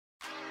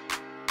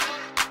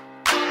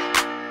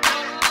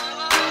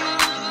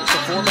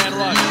four-man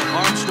rush.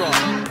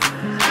 Armstrong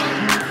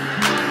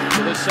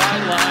to the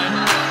sideline.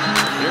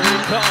 Here he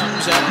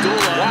comes,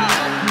 Abdullah.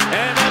 Wow.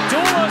 And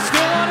Abdullah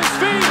still on his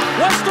feet.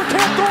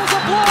 Westerkamp throws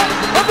a block.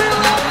 Amir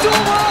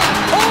Abdullah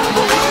all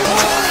the way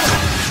home.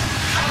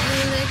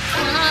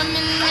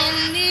 Coming in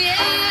the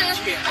air,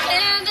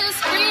 and the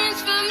screams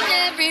from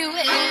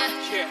everywhere.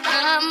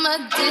 I'm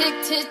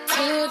addicted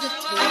to the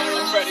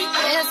thrill.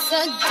 It's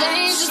a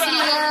dangerous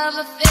love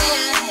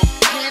affair.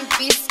 Can't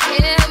be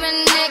scared when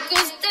it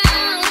goes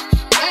down.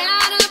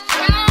 Got a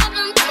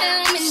problem?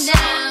 Tell me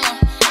now.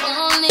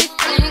 Only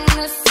thing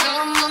that's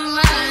on my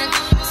mind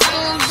is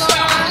who's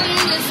gonna run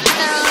this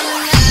town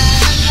tonight.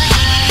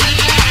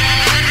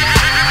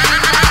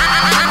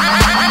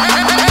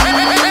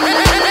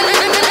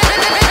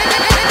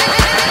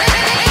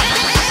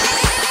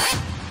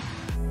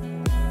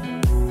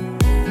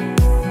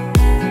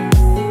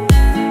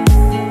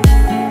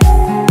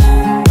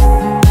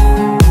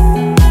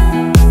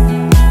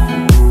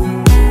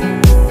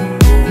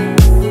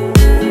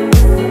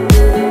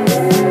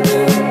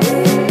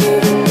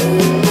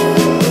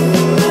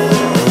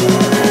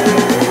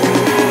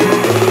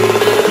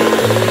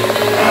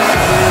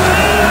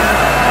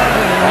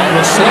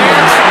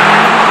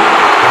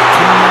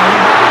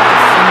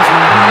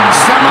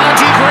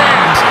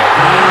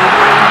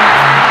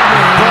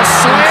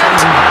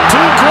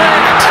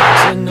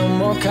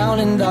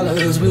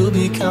 We'll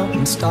be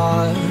counting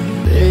stars.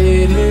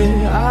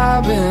 Lately,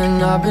 I've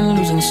been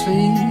losing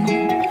sleep.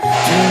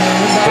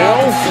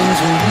 Hill,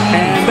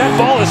 and that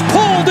ball is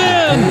pulled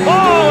in.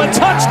 Oh, a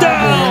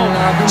touchdown!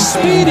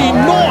 Speedy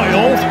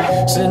Noyle.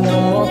 Said no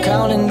more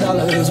counting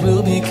dollars.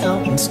 We'll be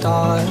counting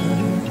stars.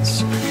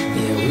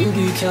 Yeah, we'll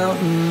be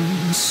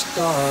counting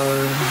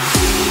stars.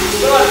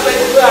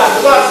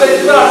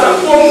 20 раз,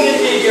 запомни,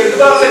 Игорь,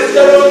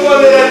 22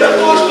 номер — это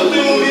то, что ты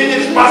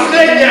увидишь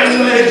последнее в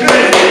своей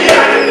жизни,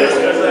 я тебе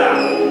сказал.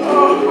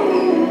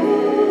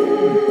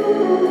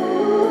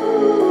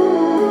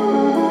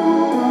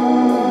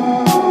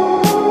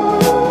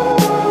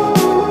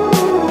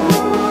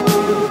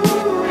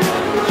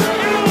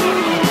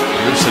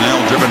 Pearson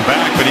driven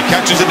back, but he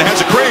catches it and has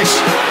a crease.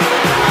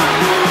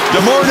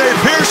 DeMornay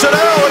Pearson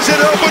is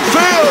in open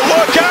field.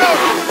 Look out!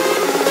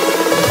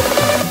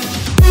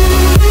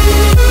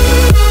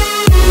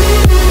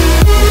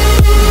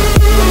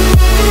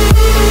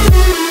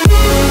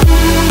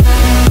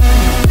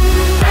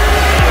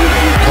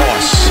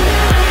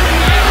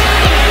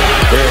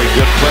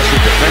 Good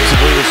pressure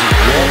defensively. This is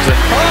Walton.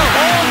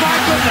 Oh my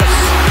goodness!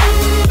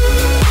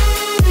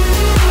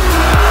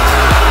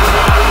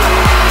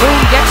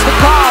 Boone gets the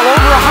call.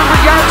 Over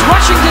 100 yards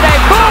rushing today.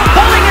 Boone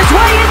pulling his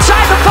way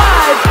inside the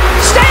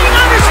 5. Staying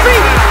on his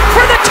feet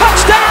for the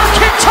touchdown,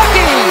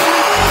 Kentucky!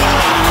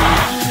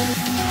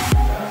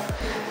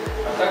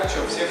 А так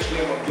что, все в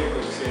шлемах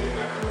бегают, все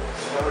одинаково.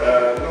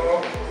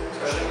 Ну,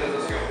 скажи мне за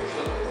съемку,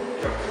 что там?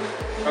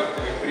 Как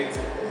тебе, в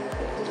принципе?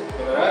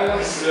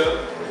 Понравилось?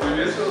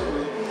 Весело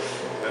было?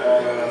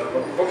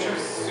 В общем,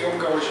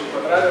 съемка очень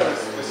понравилась.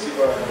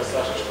 Спасибо,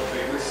 Саша, что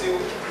пригласил.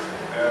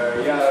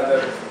 Я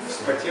даже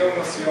вспотел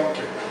на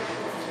съемке.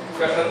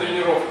 Как на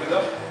тренировке,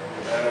 да?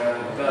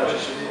 Да,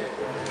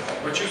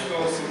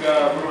 почувствовал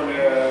себя в роли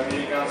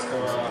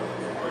американского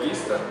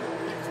футболиста.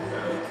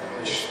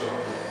 Значит, что?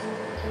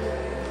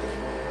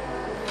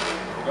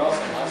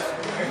 Ругался, мат.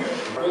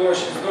 Было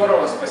очень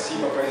здорово,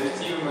 спасибо,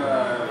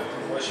 позитивно.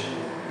 Очень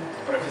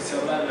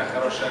профессионально,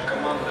 хорошая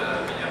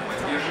команда меня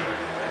поддерживает.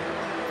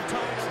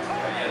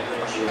 Я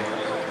думаю, что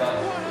результат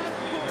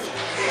будет очень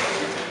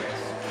положительный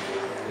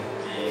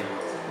и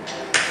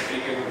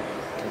рекомендую.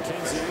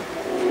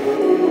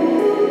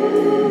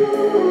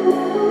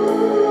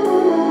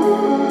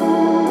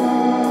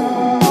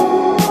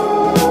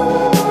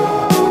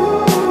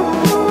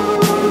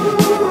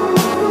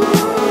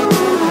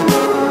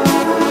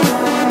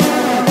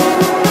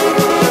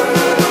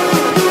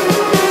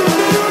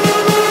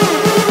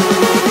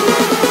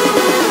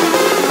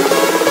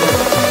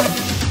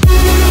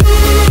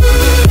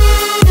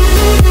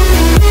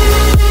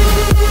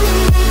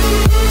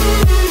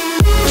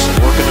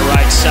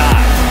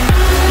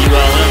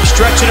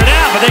 Stretching it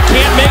out, but they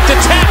can't make the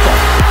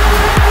tackle.